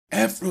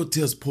Afro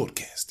Tales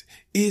Podcast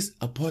is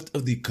a part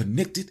of the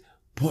Connected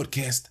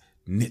Podcast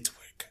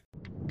Network.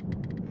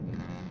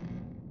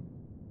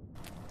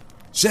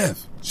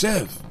 Chef.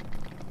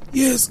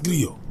 Yes,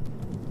 Glio.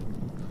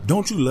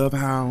 Don't you love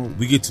how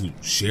we get to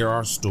share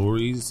our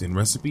stories and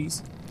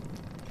recipes?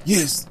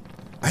 Yes,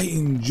 I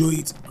enjoy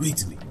it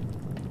greatly.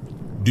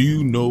 Do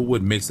you know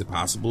what makes it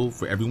possible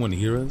for everyone to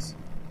hear us?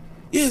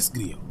 Yes,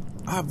 Glio.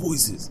 Our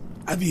voices,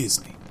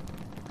 obviously.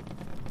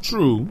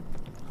 True,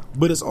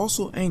 but it's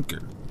also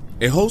Anchor,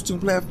 a hosting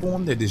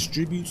platform that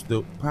distributes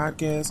the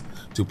podcast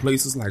to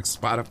places like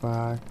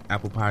Spotify,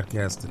 Apple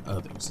Podcasts, and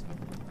others.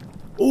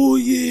 Oh,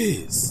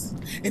 yes.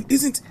 And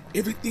isn't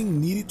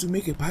everything needed to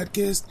make a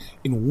podcast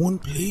in one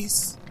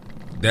place?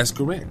 That's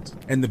correct.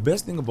 And the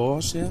best thing of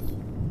all, Chef,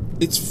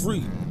 it's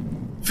free.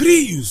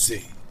 Free, you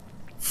say?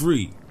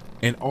 Free.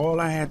 And all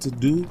I had to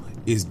do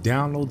is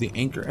download the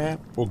Anchor app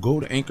or go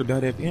to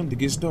anchor.fm to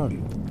get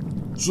started.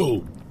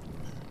 So,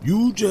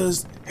 you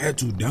just had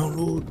to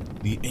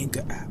download the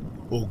Anchor app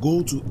or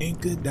go to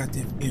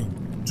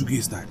anchor.fm to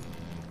get started.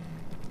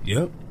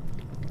 Yep.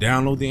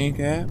 Download the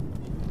Anchor app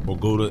or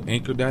go to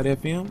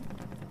anchor.fm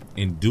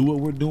and do what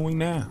we're doing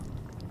now.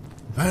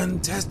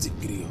 Fantastic,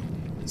 Grio.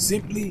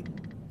 Simply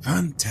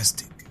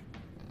fantastic.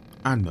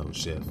 I know,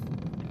 Chef.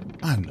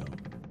 I know.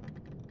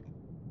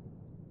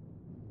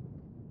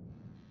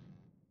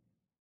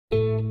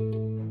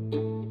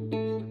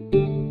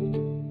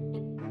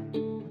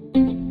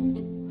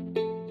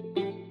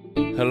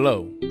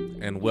 Hello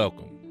and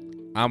welcome.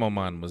 I'm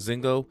Aman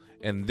Mazingo,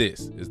 and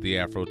this is the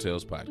Afro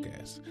Tales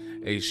Podcast,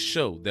 a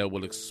show that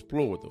will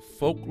explore the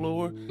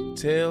folklore,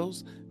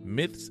 tales,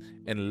 myths,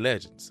 and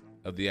legends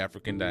of the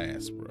African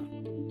diaspora.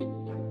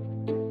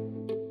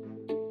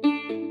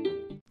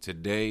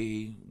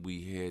 Today,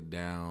 we head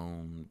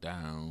down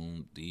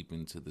deep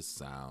into the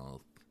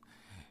South,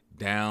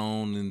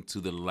 down into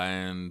the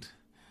land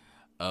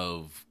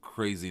of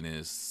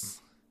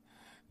craziness,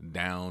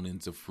 down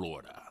into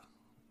Florida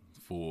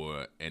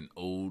for an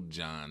Old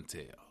John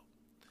tale.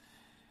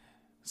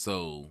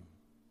 So,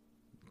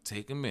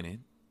 take a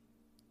minute,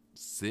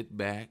 sit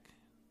back,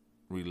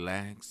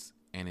 relax,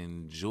 and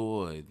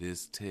enjoy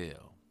this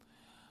tale.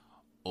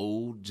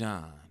 Old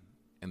John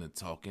and the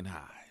Talking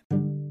Hide.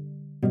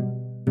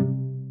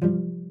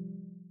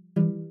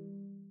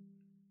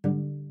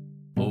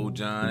 Old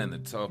John and the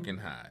Talking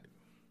Hide.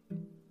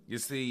 You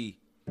see,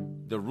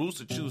 the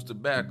rooster chews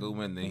tobacco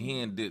when the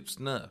hen dips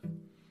snuff.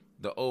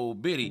 The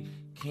old biddy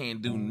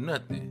can't do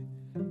nothing,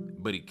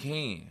 but he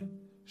can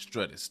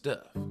strut his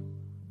stuff.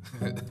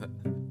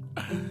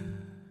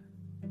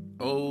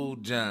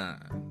 Old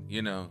John,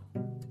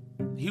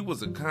 he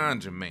was a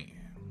conjure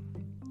man.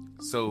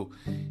 So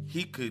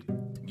he could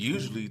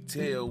usually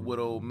tell what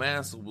old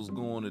Massa was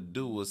going to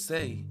do or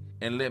say.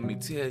 And let me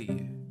tell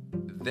you,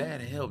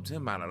 that helped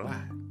him out a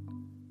lot.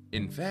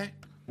 In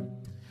fact,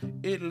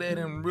 it let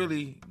him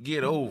really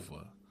get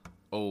over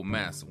old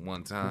Massa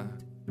one time.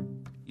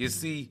 You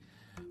see,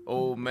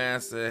 old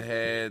Massa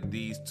had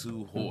these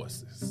two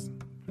horses.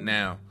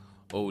 Now,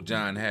 old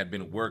John had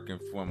been working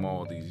for him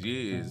all these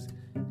years,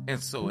 and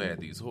so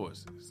had these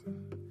horses.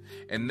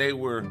 And they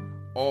were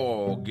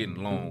all getting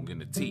long in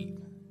the teeth,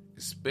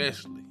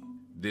 especially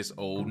this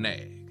old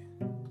nag.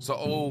 So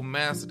old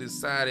Massa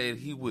decided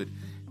he would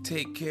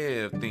take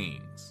care of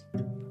things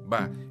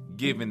by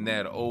giving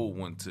that old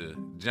one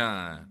to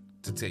John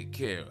to take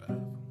care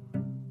of.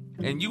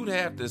 And you'd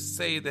have to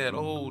say that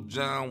old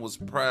John was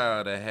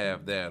proud to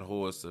have that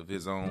horse of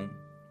his own,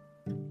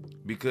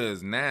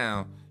 because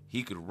now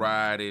he could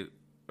ride it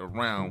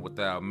around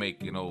without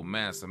making old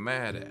Massa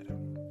mad at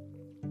him.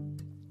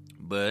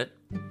 But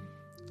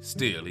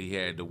still, he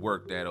had to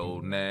work that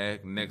old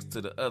nag next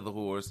to the other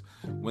horse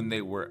when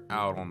they were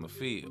out on the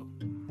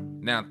field.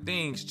 Now,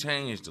 things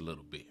changed a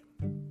little bit,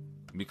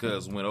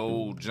 because when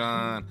old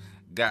John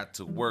got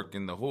to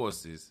working the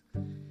horses,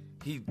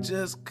 he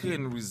just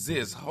couldn't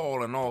resist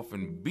hauling off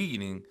and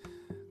beating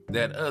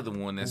that other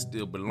one that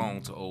still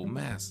belonged to old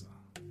Massa.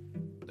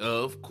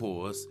 Of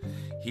course,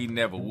 he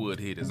never would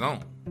hit his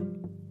own.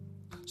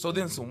 So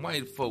then some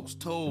white folks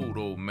told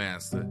old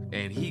Massa,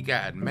 and he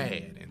got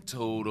mad and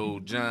told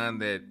old John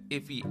that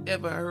if he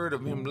ever heard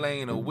of him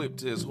laying a whip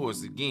to his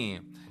horse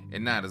again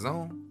and not his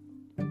own,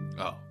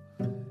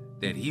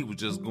 that he was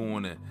just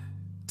going to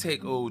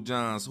take old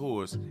John's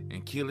horse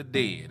and kill it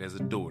dead as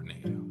a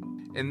doornail.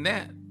 And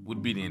that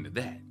would be the end of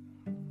that.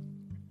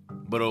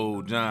 But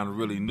old John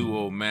really knew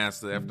old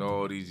Massa after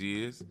all these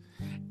years,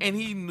 and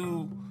he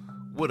knew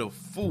what a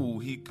fool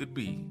he could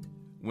be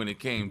when it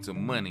came to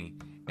money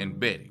and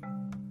betting.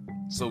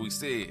 So he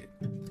said,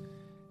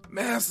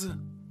 "Massa,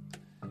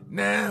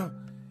 now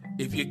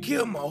if you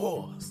kill my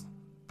horse,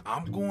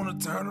 I'm going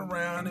to turn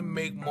around and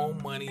make more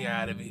money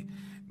out of it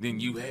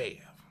than you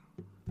have."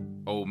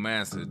 Old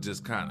Massa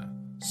just kind of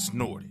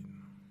snorted.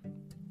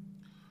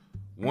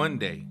 One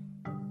day,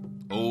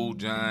 old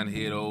John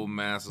hit old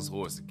Massa's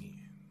horse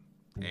again.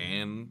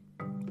 And,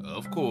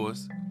 of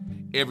course,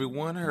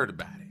 everyone heard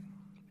about it.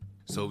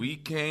 So he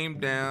came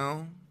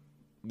down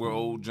where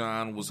old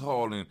John was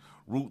hauling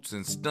roots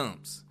and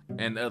stumps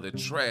and other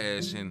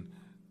trash and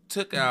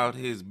took out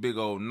his big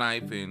old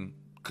knife and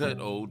cut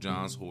old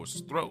John's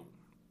horse's throat.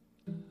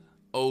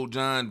 Old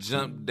John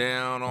jumped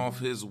down off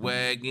his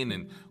wagon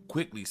and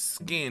quickly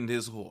skinned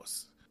his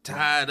horse,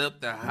 tied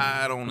up the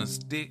hide on a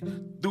stick,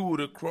 threw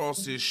it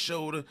across his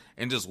shoulder,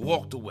 and just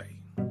walked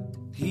away.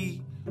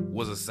 He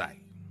was a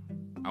sight.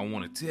 I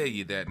want to tell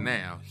you that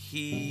now.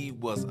 He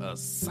was a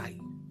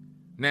sight.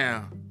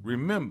 Now,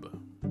 remember,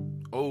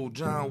 old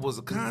John was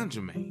a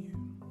conjure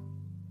man,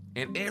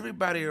 and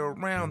everybody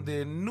around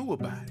there knew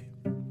about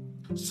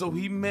it. So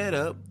he met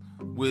up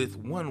with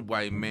one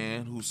white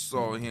man who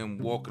saw him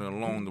walking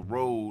along the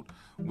road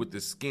with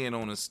the skin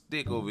on a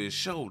stick over his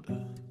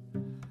shoulder,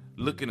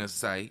 looking a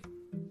sight,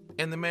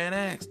 and the man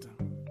asked him,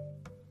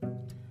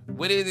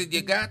 "What is it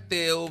you got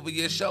there over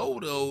your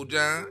shoulder, old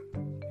John?"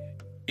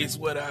 "It's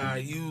what I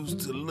use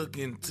to look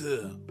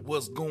into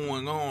what's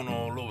going on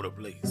all over the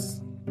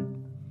place."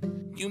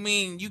 "You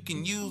mean you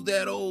can use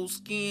that old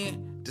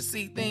skin to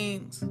see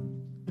things?"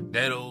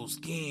 "That old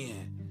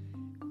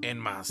skin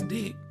and my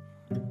stick?"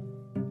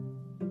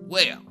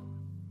 "Well,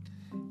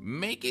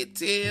 make it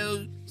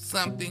tell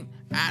something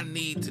I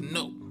need to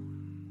know,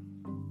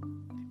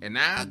 and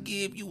I'll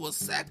give you a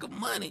sack of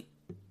money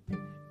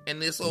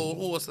and this old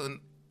horse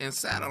and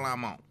saddle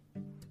I'm on."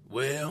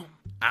 "Well,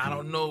 I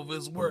don't know if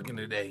it's working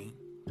today."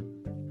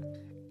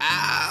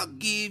 "I'll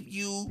give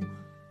you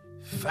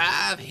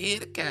 5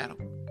 head of cattle,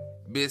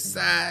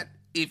 beside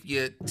if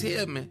you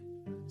tell me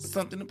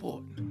something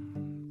important."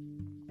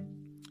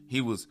 He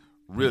was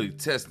really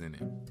testing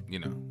him, you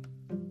know.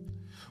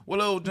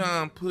 Well, old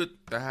John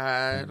put the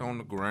hide on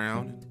the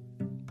ground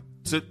and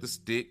took the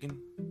stick and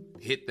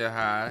hit the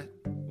hide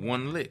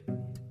one lick.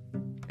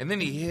 And then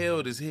he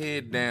held his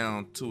head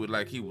down to it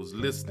like he was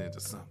listening to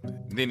something.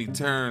 And then he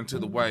turned to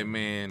the white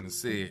man and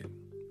said,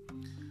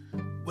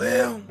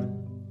 "Well,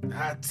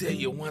 I'll tell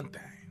you one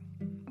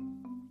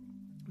thing.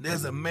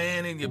 There's a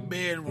man in your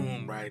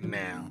bedroom right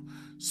now,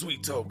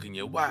 sweet-talking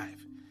your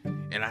wife,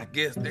 and I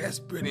guess that's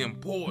pretty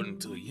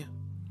important to you."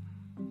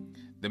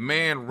 The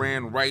man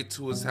ran right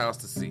to his house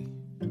to see,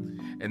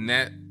 and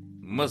that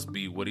must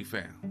be what he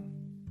found.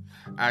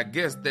 I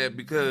guess that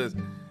because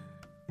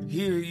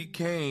here he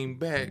came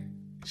back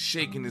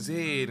shaking his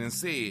head and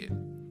said,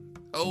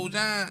 "Old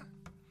John,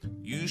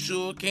 you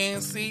sure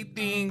can see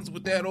things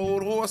with that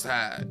old horse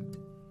hide."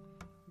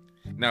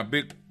 Now, a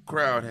big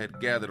crowd had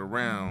gathered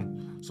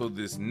around, so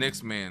this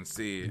next man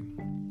said,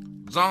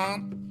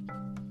 "John,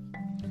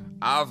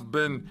 I've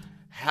been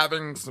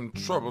having some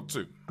trouble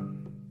too.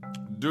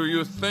 Do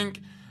you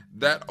think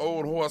that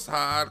old horse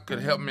hide could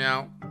help me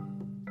out?"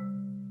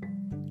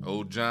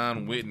 Old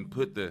John went and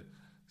put the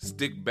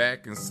stick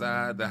back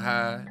inside the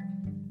hide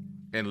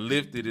and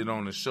lifted it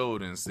on his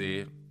shoulder and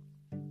said,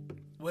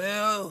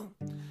 "Well,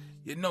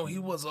 you know, he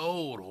was an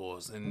old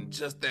horse, and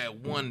just that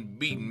one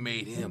beating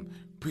made him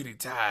pretty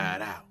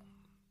tired out."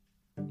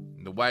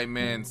 The white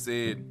man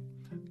said,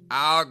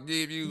 "I'll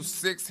give you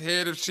 6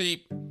 head of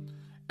sheep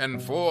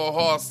and 4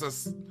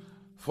 horses,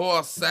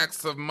 4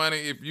 sacks of money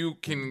if you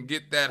can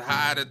get that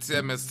hide to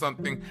tell me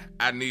something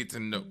I need to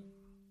know."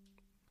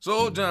 So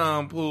old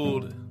John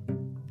pulled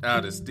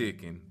out a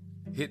stick and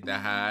hit the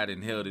hide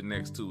and held it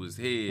next to his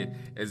head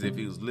as if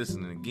he was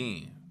listening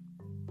again.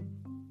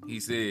 He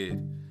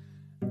said,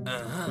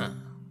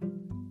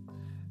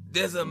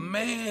 "There's a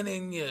man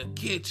in your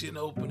kitchen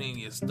opening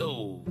your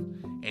stove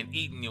and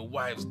eating your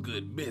wife's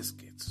good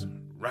biscuits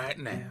right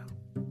now."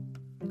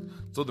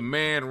 So the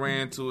man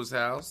ran to his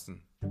house,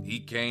 and he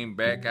came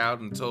back out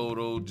and told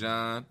old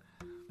John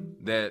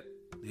that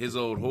his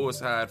old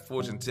horsehide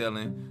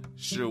fortune-telling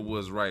sure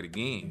was right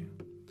again.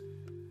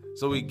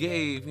 So he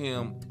gave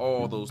him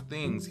all those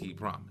things he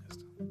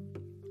promised.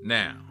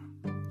 Now,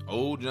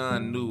 old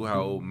John knew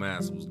how old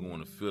Master was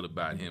going to feel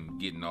about him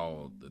getting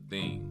all the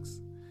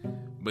things,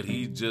 but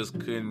he just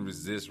couldn't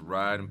resist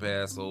riding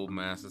past old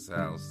Master's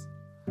house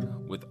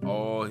with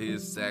all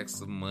his sacks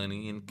of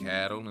money and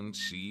cattle and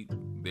sheep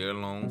there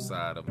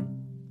alongside of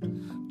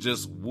him,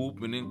 just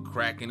whooping and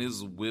cracking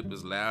his whip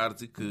as loud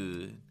as he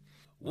could.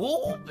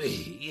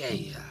 Whoopee,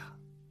 yeah.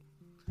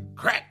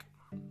 Crack.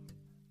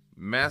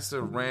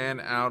 Master ran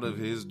out of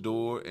his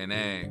door and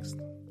asked,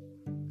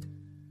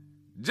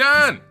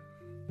 "John!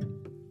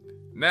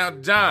 Now,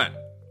 John,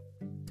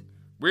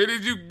 where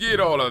did you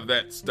get all of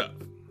that stuff?"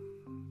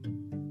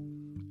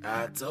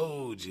 "I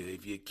told you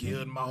if you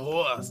killed my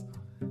horse,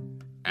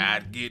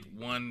 I'd get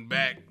one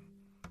back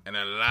and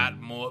a lot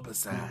more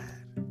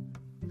beside.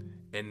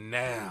 And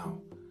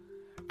now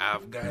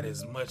I've got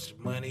as much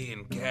money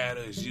and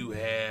cattle as you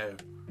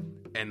have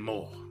and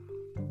more."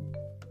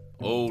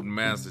 Old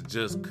Master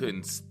just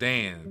couldn't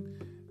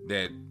stand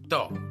that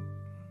thought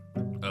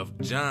of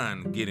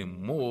John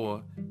getting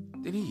more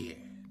than he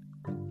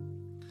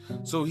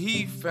had. So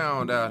he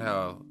found out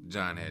how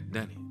John had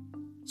done it.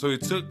 So he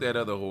took that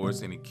other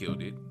horse and he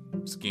killed it,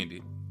 skinned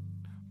it,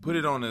 put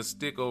it on a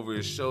stick over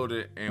his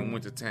shoulder, and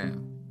went to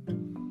town.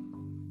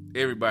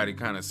 Everybody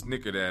kind of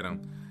snickered at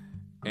him,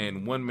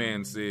 and one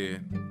man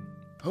said,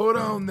 "Hold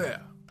on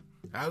there.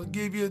 I'll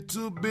give you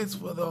 2 bits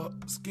for the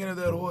skin of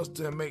that horse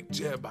to make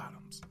chair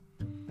bottoms.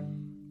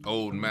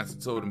 Old master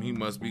told him he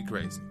must be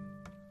crazy,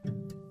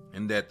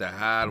 and that the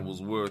hide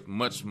was worth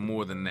much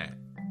more than that.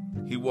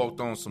 He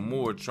walked on some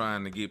more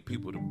trying to get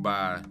people to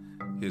buy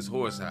his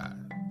horse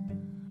hide,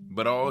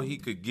 but all he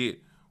could get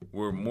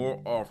were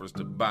more offers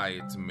to buy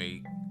it to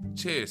make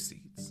chair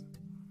seats.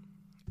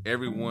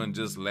 Everyone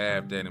just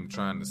laughed at him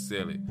trying to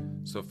sell it,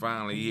 so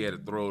finally he had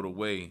to throw it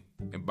away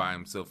and buy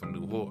himself a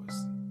new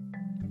horse.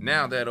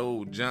 Now that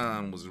old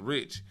John was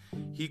rich,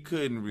 he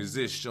couldn't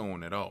resist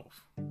showing it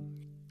off.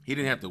 He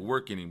didn't have to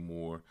work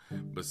anymore,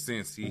 but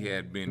since he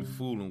had been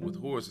fooling with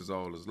horses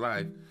all his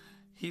life,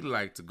 he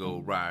liked to go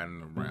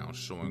riding around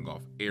showing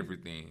off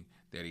everything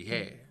that he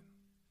had.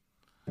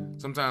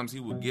 Sometimes he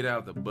would get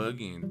out the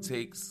buggy and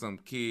take some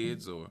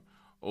kids or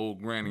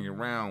old granny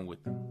around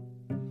with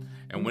him.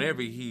 And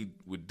whenever he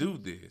would do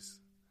this,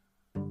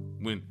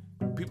 when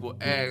people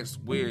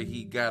asked where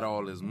he got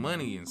all his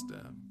money and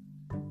stuff,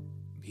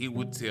 he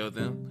would tell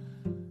them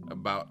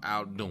about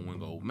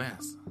outdoing old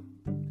Massa.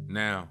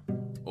 Now,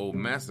 old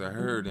Massa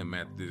heard him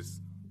at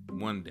this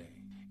one day,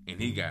 and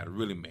he got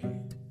really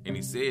mad. And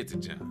he said to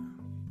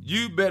John,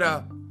 "You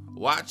better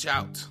watch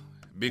out,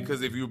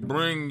 because if you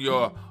bring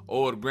your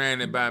old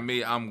granny by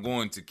me, I'm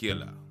going to kill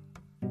her."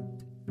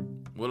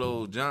 Well,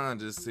 old John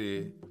just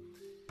said,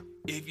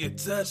 "If you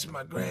touch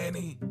my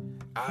granny,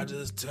 I'll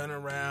just turn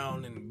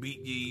around and beat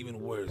you even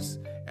worse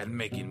at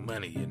making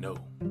money, you know."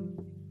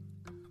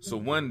 So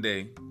one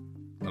day,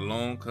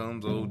 along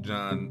comes old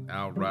John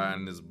out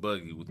riding his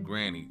buggy with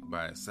Granny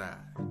by his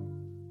side.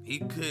 He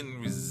couldn't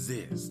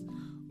resist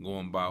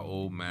going by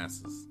old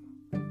Massa's.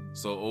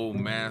 So old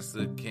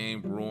Massa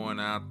came roaring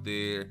out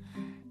there,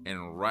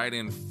 and right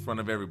in front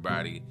of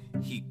everybody,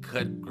 he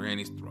cut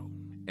Granny's throat.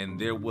 And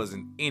there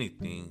wasn't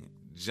anything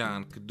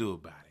John could do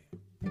about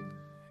it.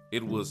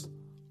 It was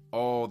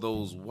all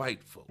those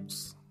white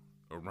folks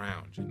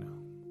around, you know.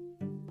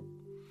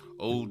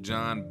 Old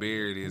John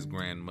buried his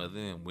grandmother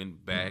and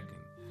went back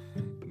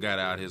and got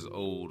out his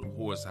old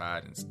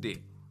horsehide and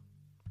stick,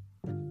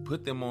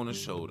 put them on his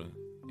shoulder,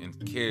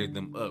 and carried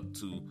them up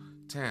to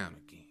town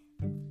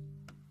again.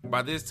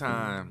 By this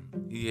time,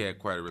 he had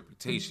quite a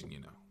reputation,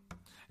 you know,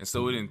 and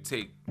so it didn't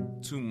take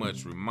too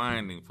much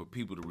reminding for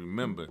people to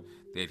remember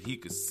that he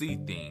could see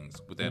things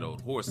with that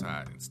old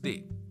horsehide and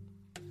stick.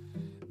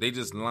 They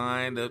just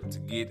lined up to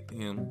get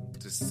him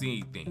to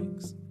see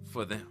things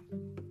for them.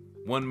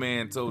 One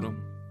man told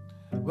him,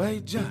 "Well,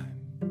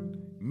 John,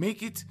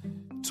 make it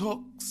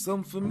talk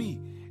some for me,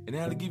 and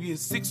I'll give you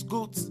 6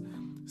 goats,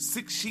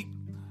 6 sheep,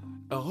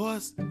 a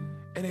horse,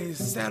 and a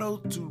saddle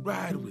to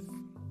ride with."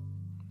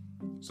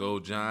 So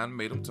old John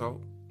made him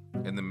talk,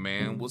 and the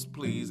man was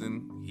pleased,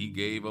 and he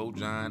gave old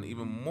John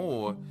even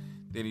more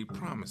than he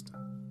promised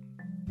him.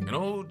 And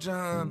old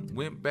John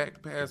went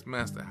back past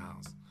Master's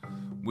house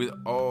with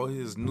all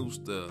his new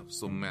stuff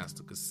so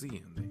Master could see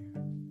him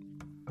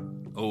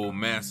there. Old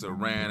Master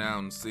ran out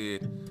and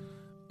said,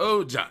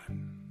 "Oh,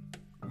 John,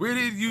 where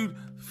did you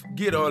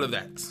get all of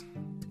that?"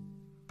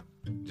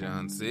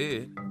 John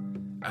said,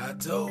 "I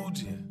told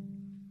you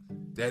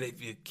that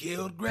if you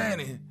killed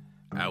Granny,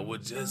 I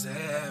would just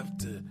have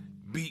to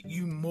beat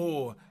you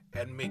more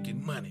at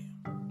making money."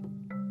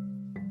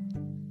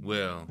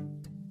 Well,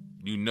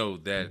 you know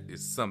that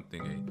is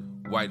something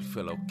a white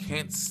fellow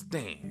can't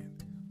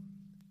stand,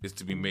 is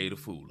to be made a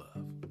fool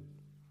of.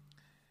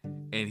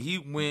 And he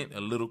went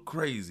a little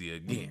crazy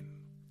again.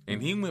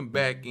 And he went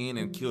back in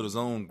and killed his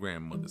own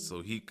grandmother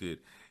so he could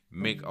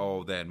make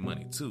all that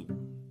money too.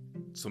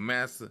 So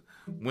Master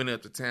went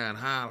up to town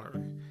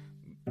hollering,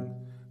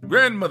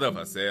 "Grandmother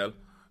for sale!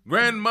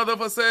 Grandmother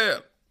for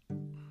sale!"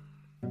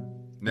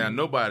 Now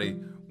nobody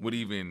would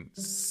even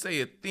say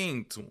a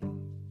thing to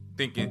him,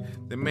 thinking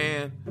the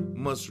man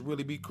must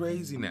really be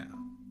crazy now.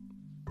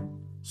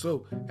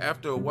 So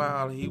after a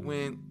while, he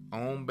went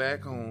on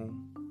back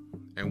home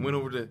and went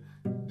over to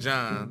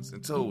John's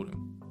and told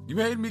him, "You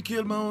made me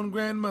kill my own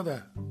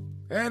grandmother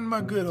and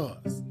my good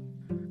horse.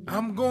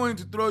 I'm going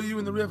to throw you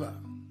in the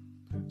river."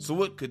 So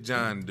what could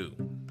John do?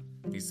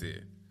 He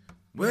said,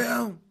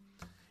 "Well,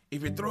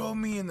 if you throw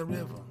me in the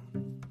river,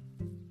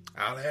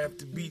 I'll have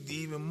to beat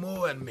you even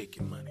more at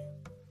making money."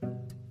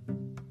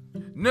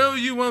 "No,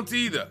 you won't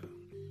either.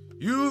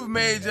 You've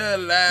made your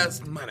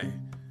last money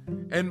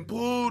and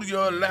pulled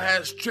your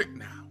last trick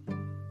now."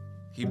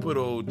 He put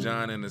old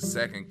John in a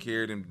sack and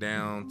carried him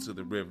down to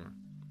the river,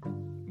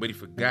 but he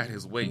forgot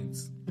his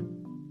weights.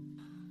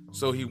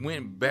 So he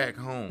went back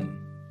home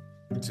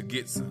to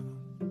get some.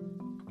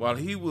 While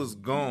he was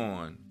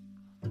gone,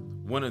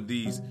 one of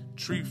these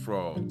tree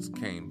frogs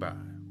came by,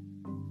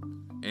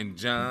 and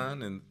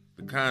John and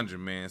the conjure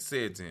man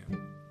said to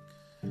him,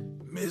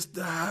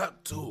 "Mr.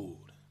 Hot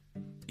Toad,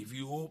 if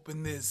you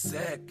open this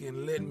sack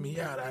and let me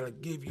out, I'll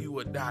give you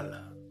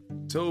 $1.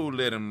 Toad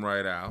let him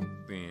right out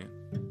then.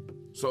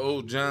 So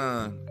old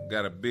John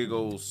got a big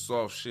old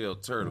soft-shell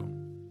turtle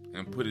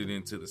and put it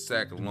into the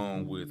sack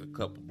along with a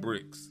couple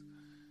bricks.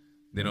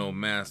 Then old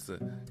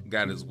Master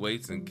got his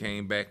weights and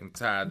came back and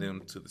tied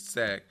them to the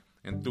sack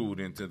and threw it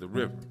into the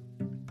river.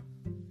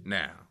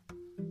 Now,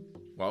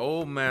 while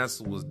old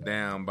master was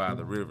down by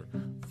the river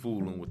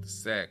fooling with the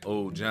sack,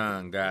 old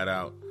John got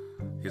out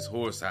his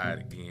horse hide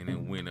again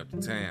and went up to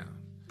town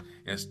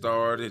and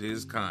started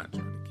his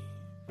conjuring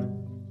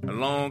again.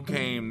 Along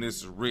came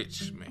this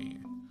rich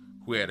man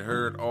who had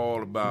heard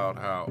all about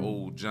how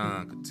old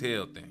John could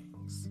tell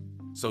things.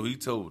 So he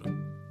told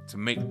him to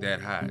make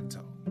that hide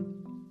talk.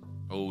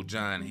 Old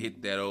John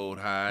hit that old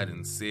hide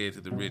and said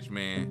to the rich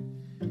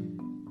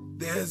man,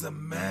 "There's a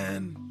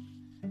man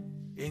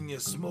in your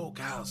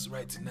smokehouse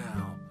right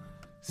now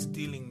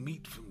stealing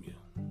meat from you,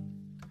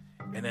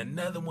 and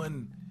another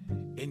one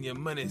in your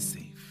money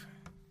safe,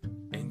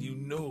 and you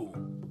know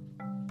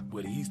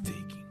what he's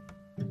taking."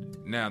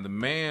 Now the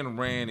man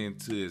ran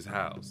into his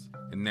house,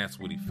 and that's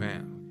what he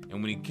found.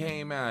 And when he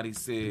came out, he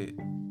said,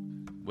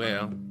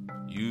 "Well,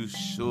 you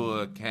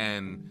sure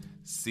can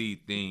see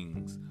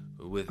things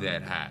with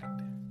that hide."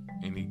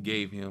 And he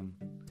gave him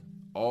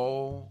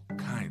all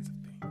kinds of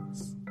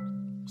things.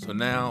 So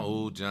now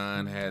old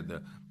John had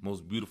the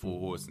most beautiful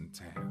horse in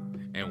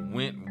town and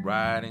went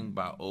riding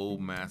by old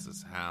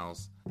master's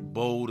house,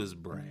 bold as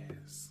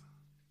brass,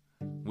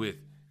 with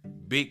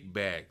big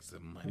bags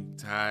of money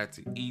tied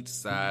to each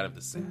side of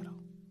the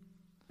saddle.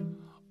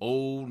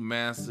 Old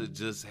master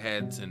just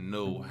had to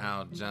know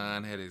how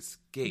John had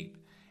escaped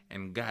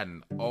and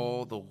gotten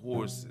all the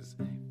horses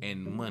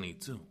and money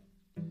too.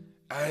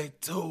 "I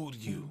told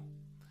you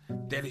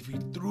that if you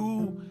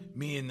threw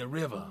me in the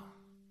river,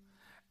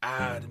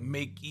 I'd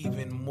make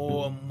even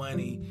more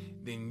money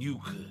than you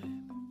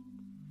could.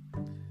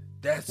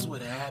 That's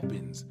what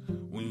happens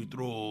when you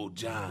throw old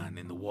John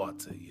in the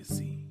water, you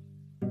see."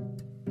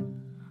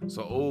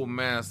 So old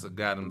master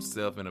got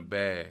himself in a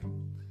bag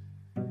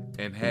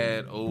and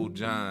had old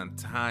John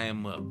tie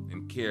him up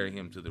and carry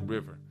him to the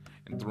river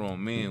and throw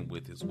him in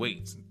with his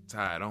weights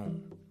tied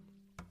on.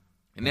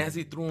 And as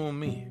he threw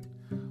him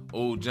in,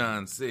 old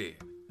John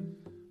said,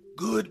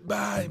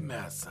 "Goodbye,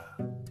 massa.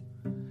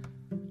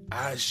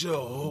 I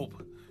sure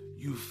hope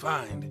you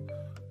find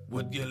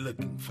what you're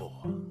looking for."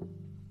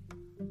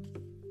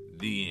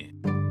 The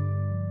end.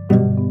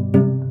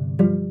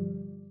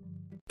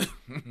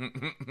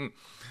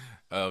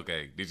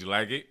 Okay, did you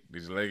like it?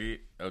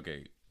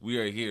 Okay, we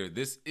are here.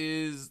 This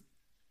is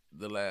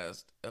the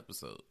last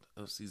episode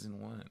of season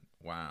 1.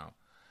 Wow.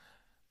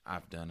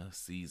 I've done a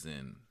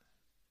season.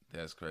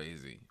 That's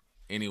crazy.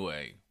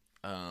 Anyway,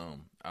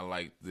 I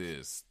like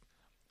this.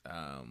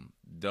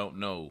 Don't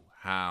know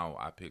how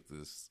I picked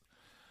this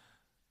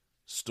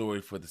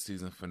story for the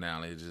season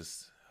finale. It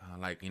just,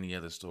 like any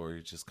other story,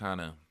 it just kind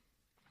of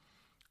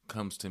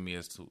comes to me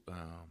as to,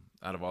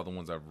 out of all the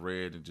ones I've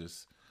read, it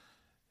just,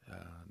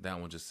 that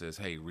one just says,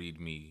 "Hey, read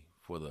me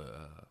for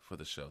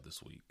the show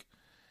this week."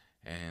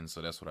 And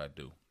so that's what I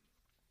do.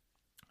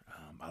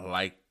 I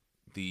like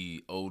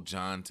the Old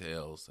John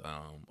tales,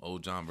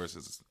 Old John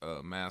versus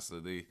Master.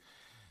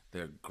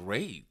 They're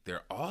great.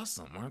 They're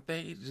awesome, aren't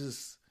they?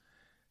 Just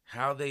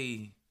how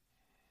they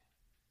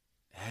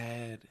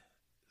had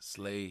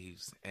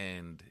slaves,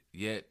 and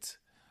yet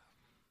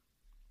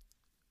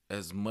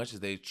as much as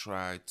they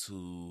try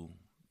to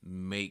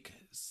make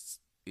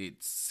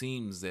it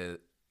seems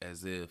that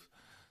as if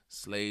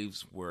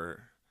slaves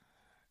were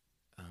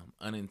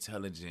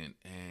unintelligent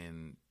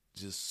and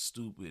just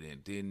stupid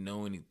and didn't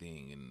know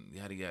anything and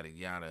yada yada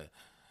yada.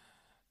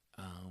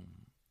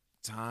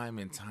 Time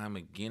and time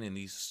again in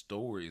these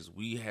stories,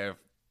 we have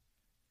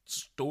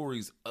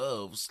stories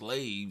of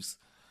slaves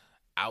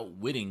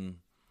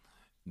outwitting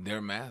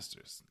their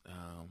masters.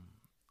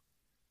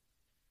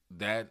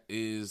 That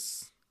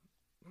is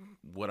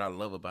what I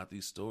love about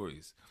these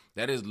stories.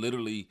 That is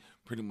literally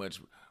pretty much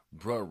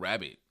Bruh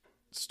Rabbit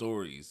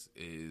stories,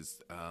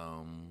 is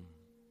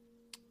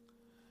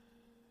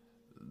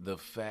the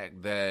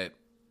fact that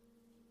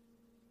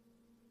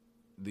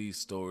these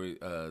stories,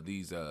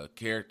 these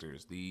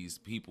characters, these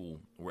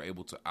people were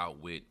able to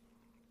outwit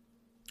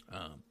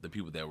the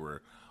people that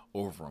were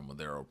over them, or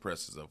their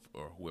oppressors,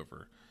 or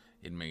whoever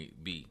it may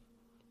be.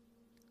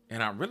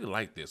 And I really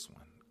like this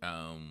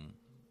one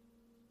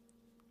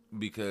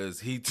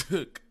because he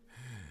took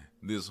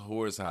this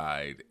horse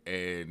hide,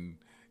 and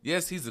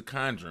yes, he's a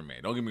conjuring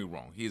man. Don't get me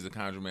wrong, he's a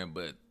conjuring man,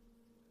 but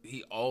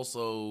he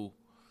also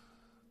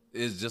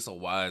is just a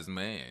wise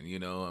man. You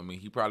know, I mean,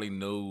 he probably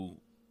knew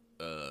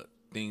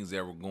things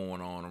that were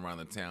going on around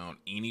the town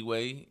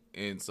anyway,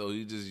 and so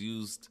he just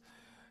used,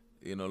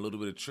 a little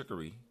bit of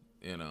trickery,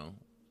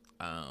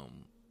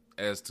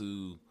 as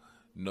to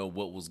know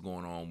what was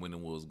going on, when it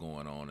was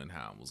going on, and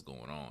how it was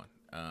going on.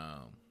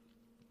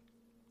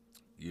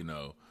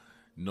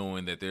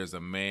 Knowing that there's a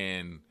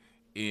man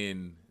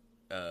in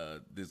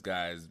this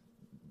guy's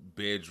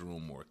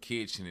bedroom or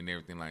kitchen and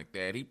everything like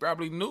that, he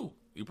probably knew.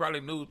 It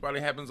probably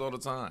happens all the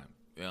time.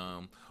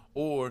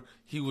 Or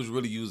he was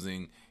really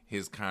using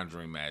his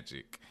conjuring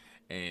magic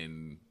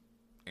and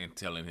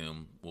telling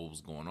him what was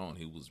going on.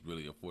 He was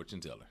really a fortune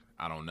teller.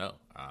 I don't know.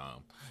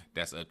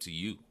 That's up to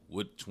you.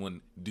 Which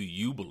one do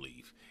you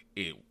believe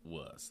it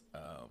was?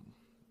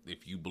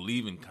 If you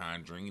believe in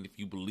conjuring, and if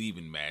you believe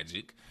in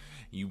magic,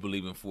 you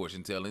believe in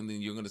fortune telling,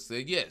 then you're going to say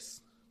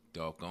yes.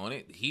 doggone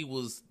it, he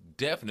was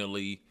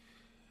definitely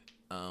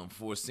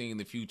foreseeing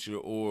the future,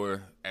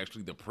 or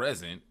actually the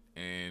present,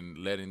 and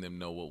letting them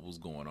know what was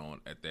going on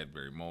at that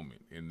very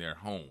moment in their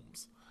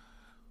homes,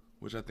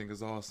 which I think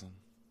is awesome.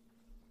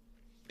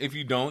 If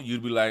you don't,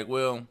 you'd be like,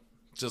 well,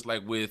 just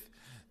like with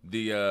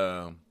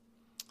the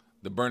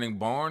burning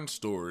barn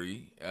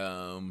story,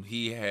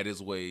 he had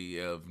his way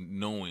of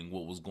knowing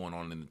what was going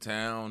on in the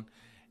town,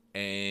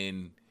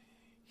 and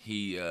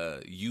he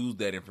used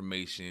that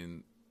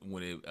information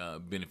when it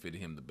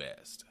benefited him the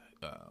best.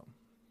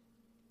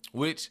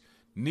 Which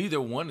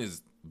neither one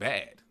is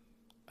bad.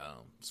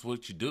 It's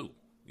what you do,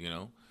 you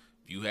know.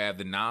 If you have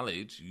the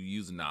knowledge, you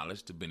use the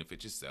knowledge to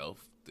benefit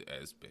yourself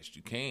as best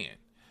you can.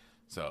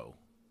 So,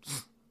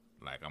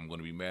 like, I'm going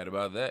to be mad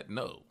about that?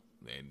 No,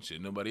 and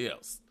should nobody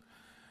else.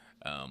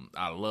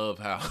 I love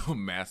how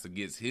Massa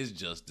gets his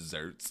just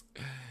desserts.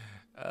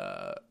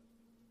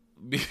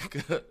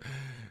 Because,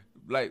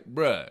 like,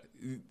 bruh,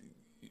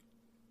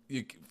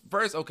 you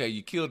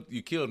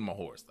killed my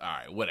horse. All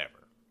right,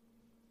 whatever.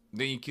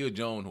 Then you killed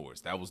your own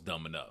horse. That was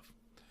dumb enough.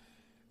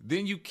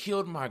 Then you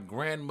killed my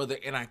grandmother,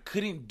 and I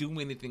couldn't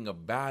do anything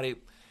about it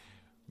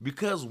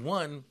because,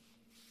 one,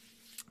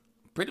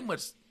 pretty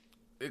much,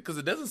 because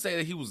it doesn't say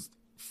that he was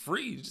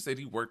free. It just said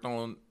he worked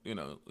for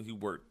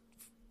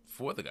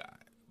the guy.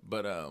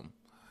 But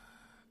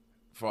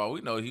for all we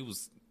know, he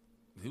was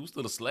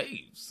still a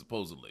slave,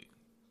 supposedly.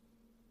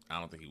 I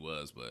don't think he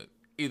was, but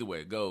either way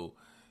it go,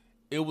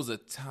 it was a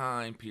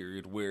time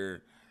period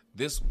where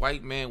this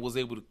white man was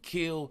able to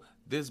kill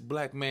this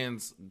black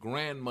man's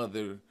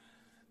grandmother,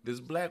 this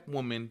black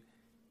woman,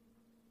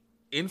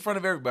 in front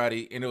of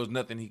everybody, and there was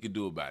nothing he could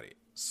do about it.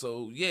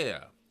 So,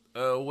 yeah,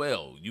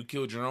 well, you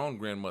killed your own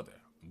grandmother.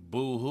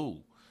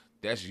 Boo-hoo.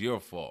 That's your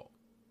fault,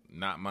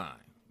 not mine,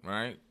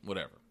 right?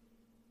 Whatever.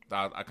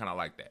 I kind of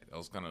like that. That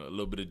was kind of a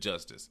little bit of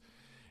justice.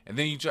 And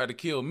then you tried to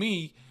kill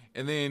me,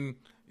 and then,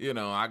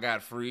 I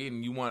got free,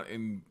 and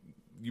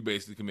you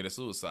basically committed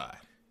suicide.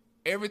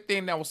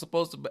 Everything that was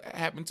supposed to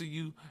happen to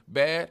you,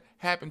 bad,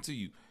 happened to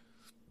you.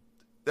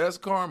 That's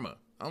karma.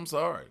 I'm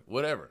sorry.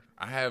 Whatever.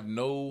 I have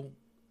no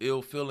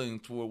ill feeling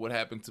toward what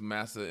happened to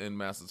Massa and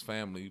Massa's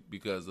family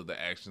because of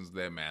the actions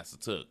that Massa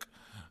took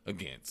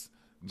against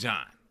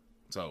John.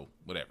 So,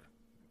 whatever.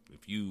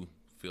 If you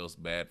feel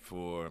bad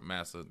for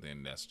Massa,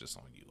 then that's just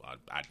on you.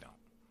 I don't.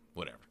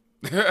 Whatever.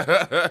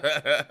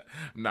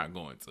 I'm not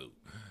going to.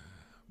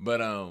 But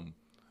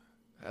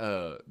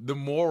the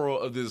moral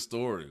of this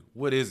story,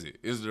 what is it?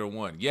 Is there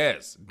one?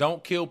 Yes.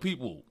 Don't kill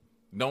people.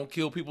 Don't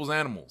kill people's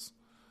animals.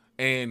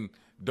 And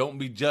don't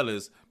be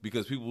jealous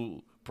because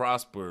people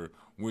prosper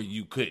where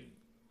you couldn't.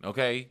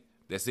 Okay?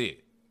 That's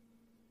it.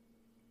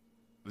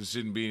 There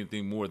shouldn't be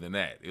anything more than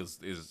that. It's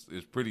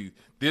pretty.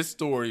 This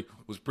story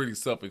was pretty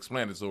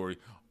self-explanatory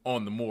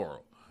on the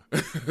moral.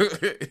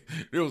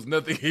 There was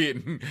nothing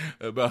hidden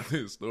about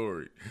this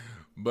story,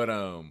 but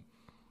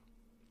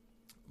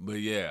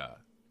yeah,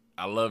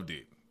 I loved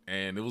it,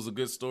 and it was a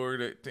good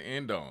story to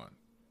end on.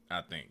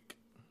 I think,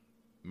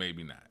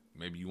 maybe not.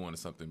 Maybe you wanted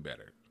something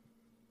better.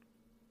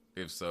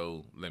 If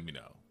so, let me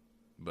know.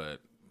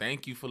 But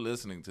thank you for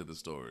listening to the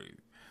story.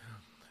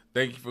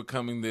 Thank you for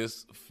coming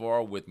this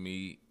far with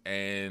me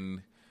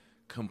and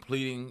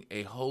completing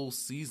a whole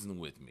season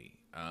with me.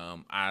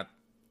 I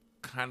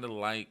kind of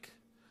like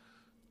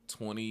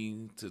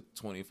 20 to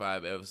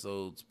 25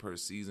 episodes per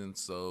season,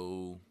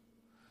 so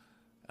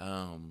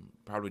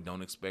probably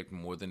don't expect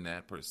more than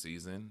that per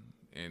season,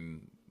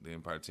 and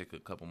then probably take a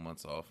couple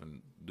months off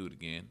and do it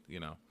again,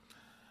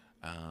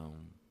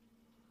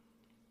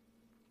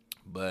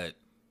 But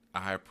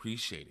I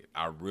appreciate it.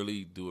 I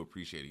really do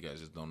appreciate it. You guys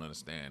just don't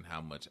understand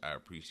how much I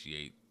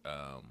appreciate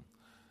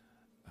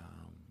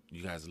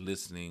you guys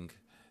listening.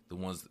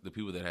 The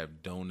people that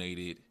have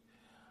donated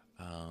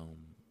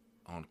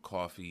on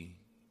Ko-fi.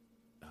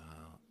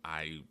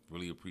 I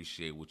really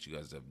appreciate what you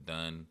guys have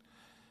done.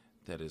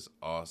 That is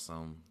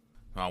awesome.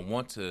 I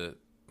want to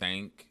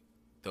thank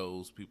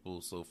those people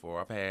so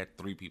far. I've had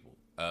 3 people,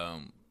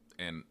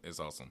 and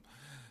it's awesome.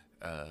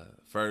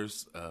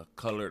 First,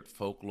 Colored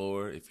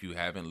Folklore. If you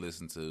haven't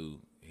listened to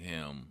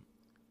him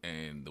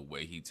and the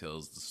way he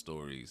tells the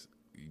stories,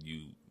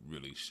 you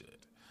really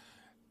should.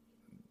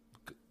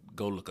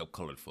 Go look up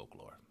Colored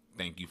Folklore.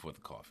 Thank you for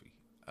the coffee.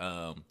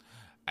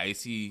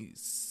 Icy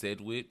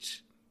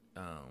Sedwich.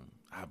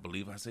 I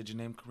believe I said your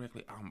name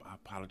correctly. I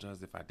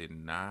apologize if I did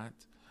not.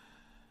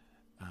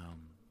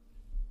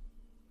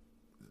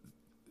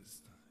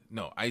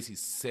 No, Icy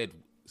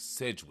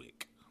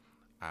Sedgwick.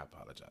 I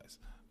apologize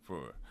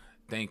for.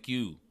 Thank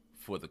you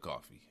for the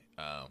coffee.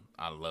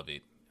 I love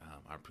it.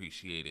 I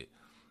appreciate it.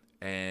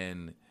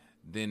 And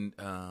then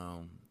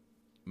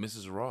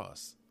Mrs.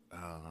 Ross.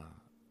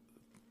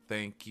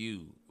 Thank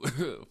you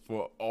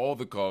for all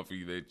the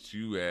coffee that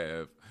you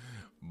have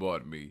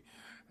bought me.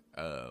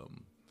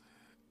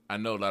 I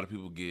know a lot of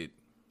people get,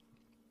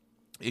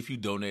 if you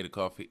donate a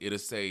coffee, it'll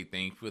say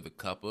thank you for the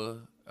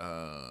cuppa.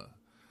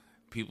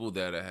 People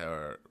that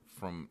are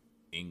from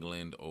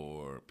England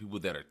or people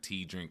that are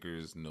tea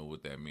drinkers know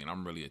what that means.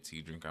 I'm really a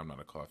tea drinker. I'm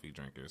not a coffee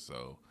drinker.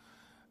 So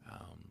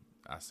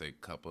I say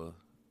cuppa,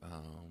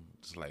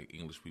 just like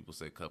English people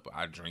say cuppa.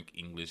 I drink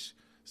English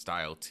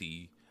style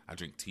tea. I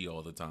drink tea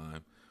all the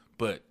time,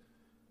 but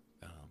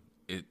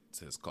it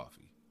says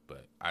coffee,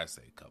 but I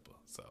say cuppa.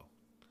 So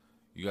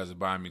you guys are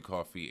buying me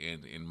coffee,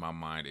 and in my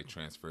mind, it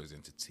transfers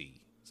into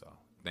tea. So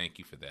thank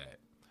you for that.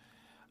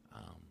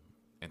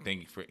 And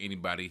thank you for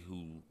anybody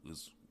who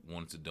is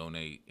wanting to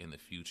donate in the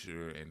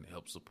future and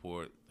help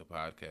support the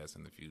podcast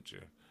in the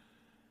future.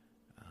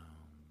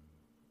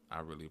 I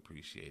really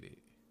appreciate it.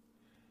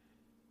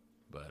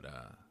 But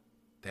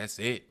that's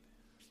it.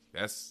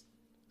 That's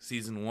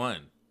season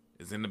 1.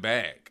 It's in the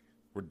bag.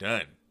 We're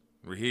done.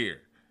 We're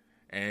here.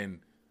 And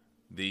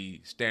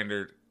the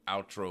standard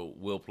outro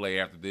will play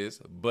after this,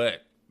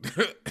 but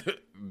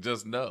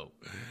just know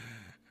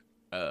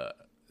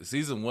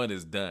season 1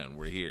 is done.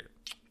 We're here.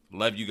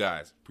 Love you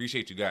guys.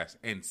 Appreciate you guys.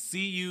 And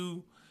see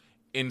you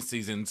in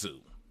season 2.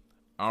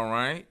 All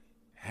right?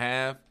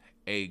 Have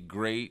a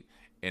great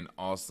and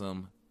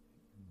awesome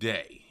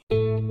day.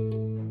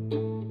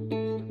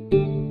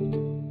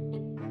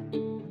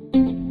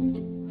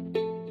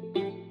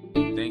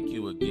 Thank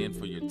you again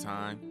for your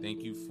time.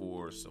 Thank you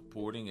for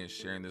supporting and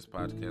sharing this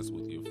podcast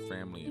with your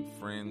family and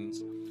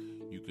friends.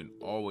 You can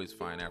always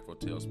find Afro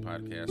Tales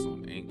Podcast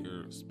on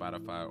Anchor,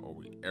 Spotify, or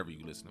wherever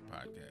you listen to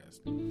podcasts.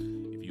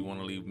 If you want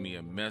to leave me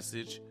a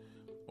message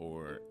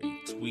or a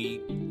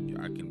tweet,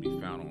 I can be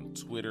found on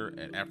Twitter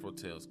at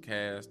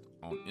AfroTalesCast,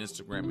 on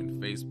Instagram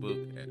and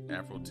Facebook at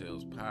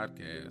AfroTales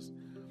Podcast,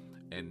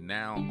 and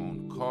now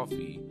on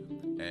Coffee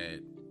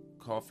at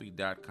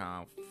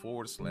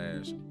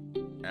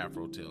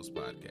coffee.com/AfroTales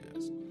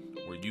Podcast,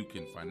 where you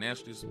can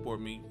financially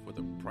support me for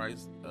the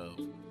price of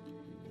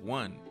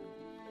one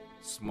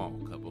small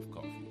cup of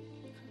coffee.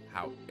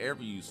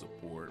 However you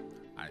support,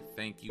 I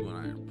thank you and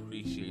I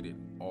appreciate it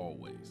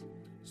always.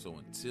 So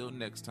until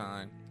next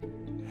time,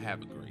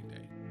 have a great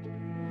day.